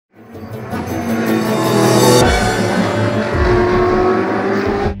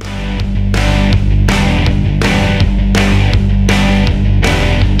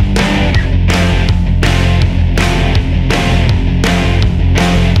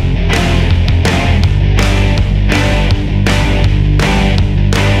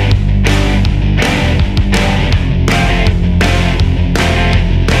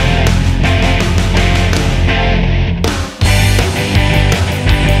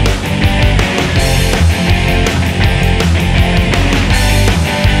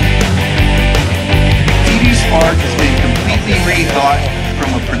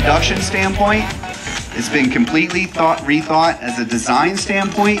propulsion standpoint. It's been completely rethought as a design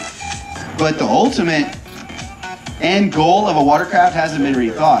standpoint, but the ultimate end goal of a watercraft hasn't been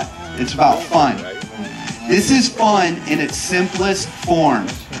rethought. It's about fun. This is fun in its simplest form.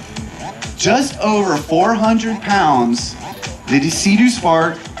 Just over 400 pounds, the Sea-Doo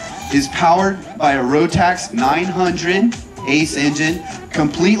Spark is powered by a Rotax 900 ACE engine,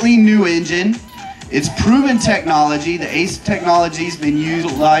 completely new engine. It's proven technology. The ACE technology has been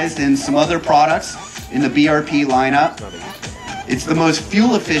utilized in some other products in the BRP lineup. It's the most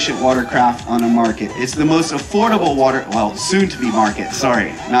fuel efficient watercraft on the market. It's the most affordable soon to be market,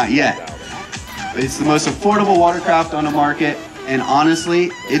 sorry, not yet. But it's the most affordable watercraft on the market, and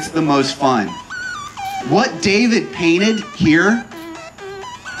honestly, it's the most fun. What David painted here,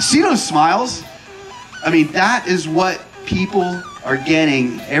 see those smiles? I mean, that is what people are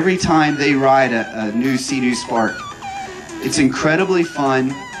getting every time they ride a new Sea-Doo Spark. It's incredibly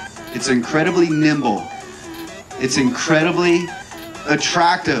fun, it's incredibly nimble, it's incredibly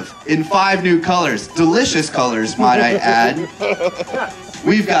attractive in 5 new colors. Delicious colors, might I add.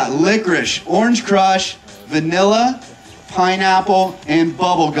 We've got licorice, orange crush, vanilla, pineapple, and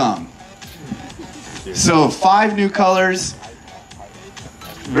bubblegum. So 5 new colors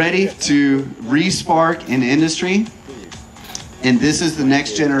ready to re-spark in the industry. And this is the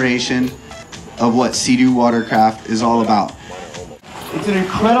next generation of what Sea-Doo Watercraft is all about. It's an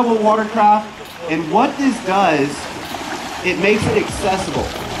incredible watercraft, and what this does, it makes it accessible.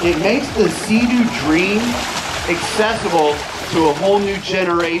 It makes the Sea-Doo Dream accessible to a whole new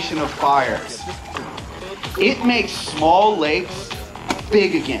generation of buyers. It makes small lakes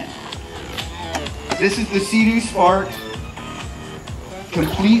big again. This is the Sea-Doo Spark,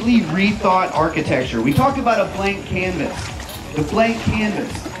 completely rethought architecture. We talk about a blank canvas. The blank canvas.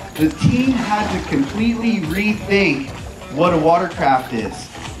 The team had to completely rethink what a watercraft is.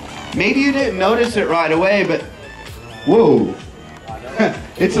 Maybe you didn't notice it right away, but whoa,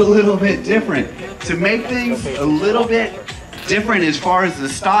 it's a little bit different. To make things a little bit different as far as the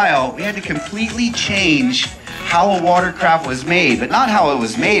style, we had to completely change how a watercraft was made, but not how it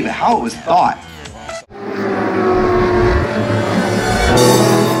was made, but how it was thought.